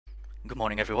Good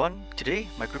morning everyone. Today,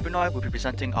 my group and I will be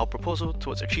presenting our proposal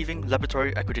towards achieving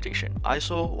laboratory accreditation,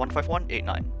 ISO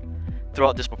 15189.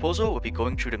 Throughout this proposal, we'll be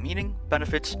going through the meaning,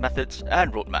 benefits, methods,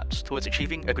 and roadmaps towards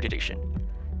achieving accreditation.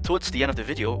 Towards the end of the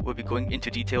video, we'll be going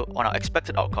into detail on our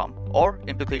expected outcome or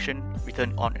implication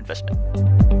return on investment.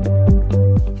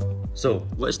 So,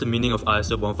 what is the meaning of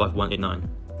ISO 15189?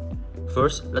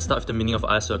 First, let's start with the meaning of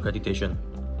ISO accreditation.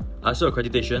 ISO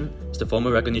accreditation is the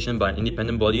formal recognition by an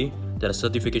independent body that a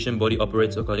certification body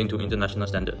operates according to international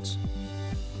standards.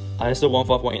 ISO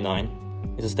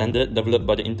 15189 is a standard developed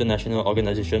by the International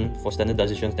Organization for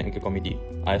Standardization Technical Committee,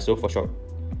 ISO for short.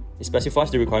 It specifies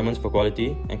the requirements for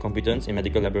quality and competence in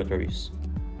medical laboratories.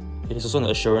 It is also an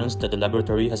assurance that the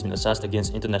laboratory has been assessed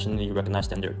against internationally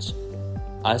recognized standards.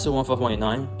 ISO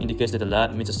 15189 indicates that the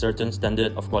lab meets a certain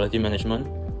standard of quality management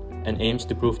and aims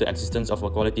to prove the existence of a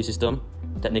quality system,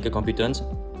 technical competence,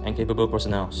 and capable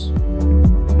personnel.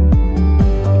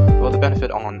 Well, the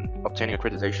benefit on obtaining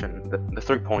accreditation, the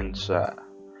 3 points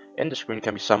in the screen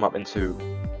can be summed up into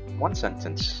one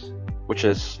sentence, which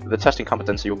is the testing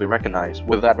competency will be recognized.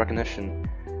 With that recognition,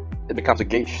 it becomes a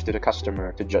gauge to the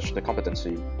customer to judge the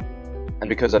competency. And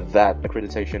because of that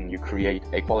accreditation, you create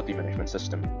a quality management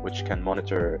system which can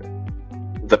monitor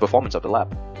the performance of the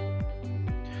lab.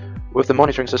 With the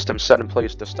monitoring system set in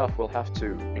place, the staff will have to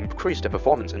increase their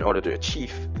performance in order to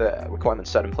achieve the requirements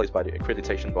set in place by the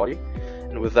accreditation body.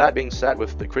 And with that being said,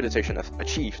 with the accreditation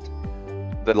achieved,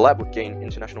 the lab would gain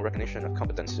international recognition of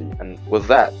competency, and with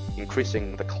that,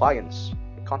 increasing the client's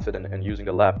confidence in using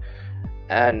the lab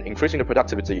and increasing the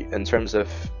productivity in terms of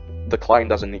the client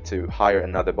doesn't need to hire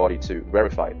another body to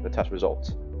verify the test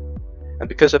results. And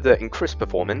because of the increased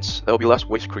performance, there will be less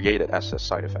waste created as a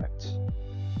side effect.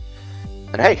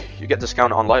 And hey, you get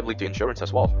discount on liability insurance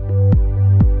as well.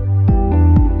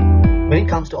 When it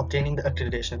comes to obtaining the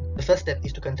accreditation, the first step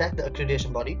is to contact the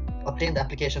accreditation body, obtain the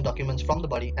application documents from the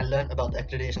body, and learn about the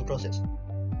accreditation process.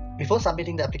 Before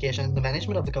submitting the application, the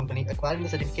management of the company acquiring the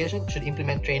certification should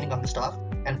implement training of the staff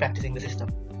and practicing the system.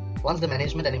 Once the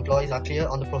management and employees are clear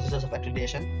on the processes of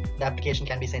accreditation, the application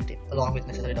can be sent in, along with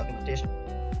necessary documentation.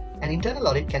 An internal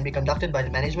audit can be conducted by the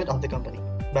management of the company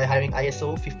by hiring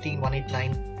ISO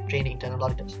 15189 trained internal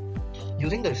auditors.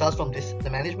 Using the results from this, the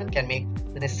management can make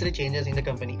the necessary changes in the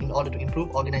company in order to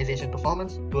improve organization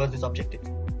performance towards this objective.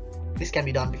 This can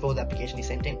be done before the application is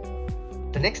sent in.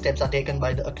 The next steps are taken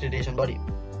by the accreditation body.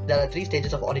 There are 3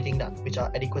 stages of auditing done, which are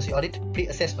adequacy audit,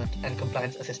 pre-assessment, and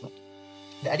compliance assessment.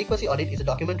 The adequacy audit is a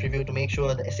document review to make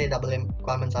sure the SAMM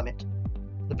requirements are met.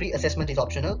 The pre-assessment is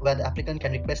optional, where the applicant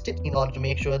can request it in order to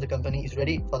make sure the company is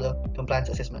ready for the compliance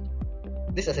assessment.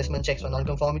 This assessment checks for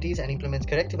non-conformities and implements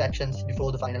corrective actions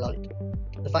before the final audit.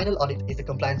 The final audit is the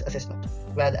compliance assessment,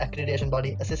 where the accreditation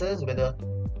body assesses whether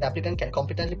the applicant can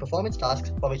competently perform its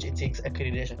tasks for which it seeks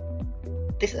accreditation.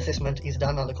 This assessment is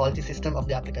done on the quality system of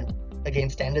the applicant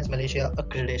against Standards Malaysia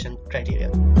accreditation criteria.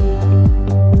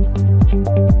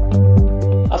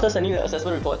 After sending the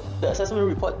assessment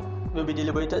report will be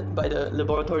deliberated by the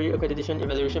Laboratory Accreditation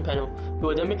Evaluation Panel, who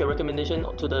will then make a recommendation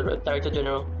to the Director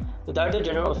General. The Director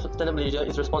General of Standards Malaysia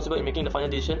is responsible in making the final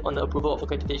decision on the approval of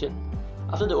accreditation.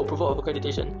 After the approval of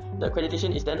accreditation, the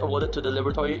accreditation is then awarded to the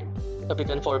laboratory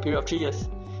applicant for a period of 3 years.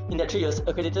 In that 3 years,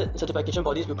 accredited certification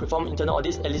bodies will perform internal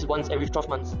audits at least once every 12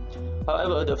 months.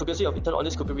 However, the frequency of internal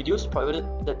audits could be reduced provided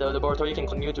that the laboratory can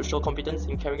continue to show competence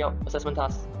in carrying out assessment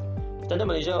tasks. Standards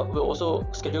Malaysia will also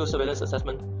schedule surveillance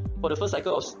assessment. For the first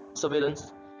cycle of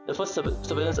surveillance, the first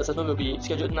surveillance assessment will be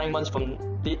scheduled 9 months from the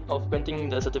date of granting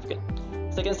the certificate.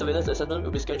 Second surveillance assessment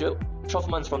will be scheduled 12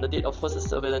 months from the date of first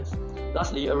surveillance.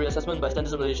 Lastly, a reassessment by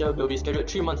Standards Malaysia will be scheduled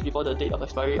 3 months before the date of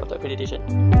expiry of the accreditation.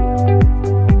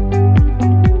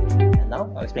 And now,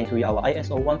 I'll explain to you our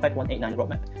ISO 15189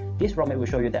 roadmap. This roadmap will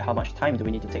show you that how much time do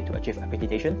we need to take to achieve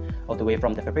accreditation, all the way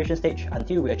from the preparation stage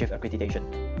until we achieve accreditation.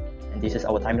 And this is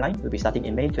our timeline. We'll be starting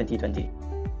in May 2020.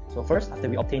 So first, after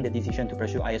we obtain the decision to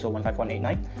pursue ISO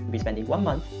 15189, we'll be spending 1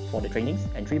 month for the trainings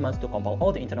and 3 months to compile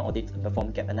all the internal audits and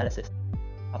perform gap analysis.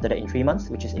 After that, in 3 months,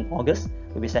 which is in August,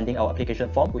 we'll be sending our application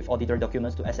form with auditor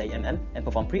documents to SAMM and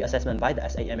perform pre-assessment by the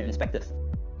SAMM inspectors.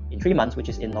 In 3 months, which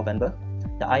is in November,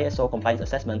 the ISO compliance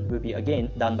assessment will be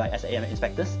again done by SAMM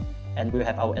inspectors, and we'll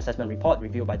have our assessment report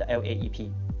reviewed by the LAEP.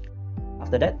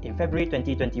 After that, in February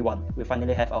 2021, we'll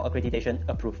finally have our accreditation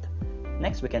approved.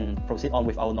 Next, we can proceed on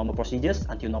with our normal procedures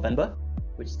until November,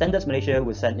 which Standards Malaysia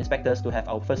will send inspectors to have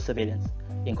our first surveillance.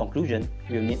 In conclusion,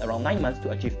 we will need around 9 months to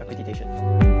achieve accreditation.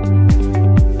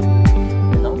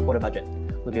 And now for the budget.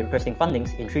 We'll be requesting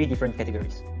fundings in 3 different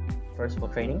categories. First for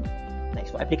training,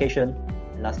 next for application,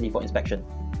 and lastly for inspection.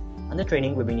 Under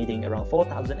training, we'll be needing around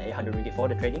 4,800 ringgit for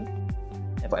the training.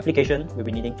 And for application, we'll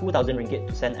be needing 2,000 ringgit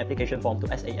to send application form to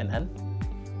SAMM.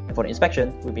 And for the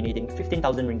inspection, we'll be needing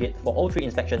 15,000 ringgit for all 3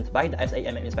 inspections by the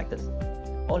SAMM inspectors.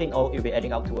 All in all, it'll be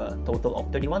adding up to a total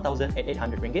of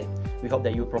 31,800 ringgit. We hope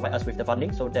that you provide us with the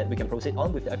funding so that we can proceed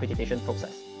on with the accreditation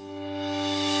process.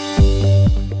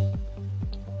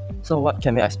 So what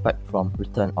can we expect from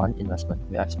return on investment?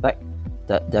 We expect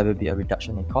that there will be a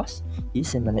reduction in costs,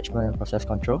 ease in management and process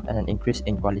control, and an increase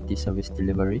in quality service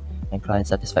delivery and client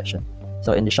satisfaction.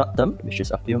 So in the short term, which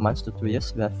is a few months to 2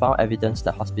 years, we have found evidence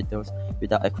that hospitals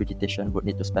without accreditation would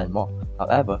need to spend more.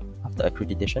 However, after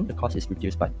accreditation, the cost is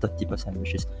reduced by 30%,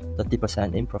 which is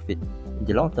 30% in profit. In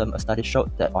the long term, a study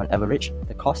showed that on average,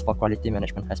 the cost for quality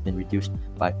management has been reduced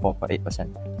by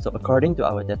 4.8%. So according to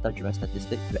our data-driven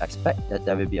statistics, we expect that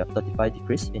there will be a 35%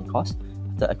 decrease in cost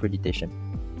after accreditation.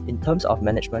 In terms of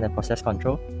management and process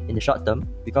control, in the short term,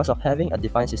 because of having a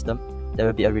defined system, there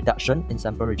will be a reduction in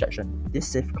sample rejection. This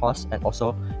saves costs and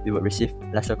also we will receive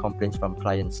lesser complaints from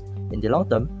clients. In the long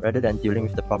term, rather than dealing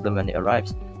with the problem when it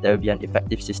arrives, there will be an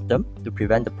effective system to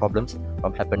prevent the problems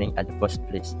from happening at the first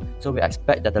place. So we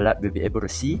expect that the lab will be able to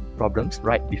see problems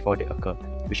right before they occur,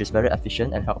 which is very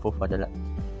efficient and helpful for the lab.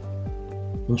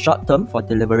 In short term, for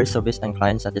delivery service and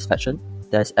client satisfaction,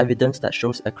 there is evidence that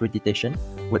shows accreditation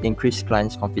would increase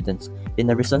clients' confidence. In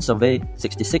a recent survey,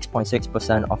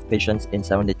 66.6% of patients in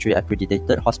 73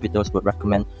 accredited hospitals would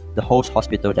recommend the host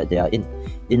hospital that they are in.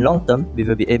 In long term, we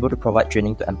will be able to provide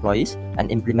training to employees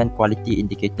and implement quality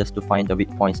indicators to find the weak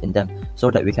points in them so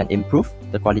that we can improve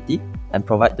the quality and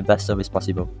provide the best service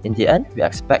possible. In the end, we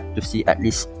expect to see at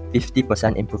least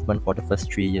 50% improvement for the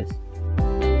first 3 years.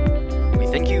 We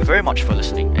thank you very much for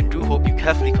listening and do hope you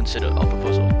carefully consider our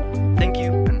proposal. Thank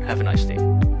you and have a nice day.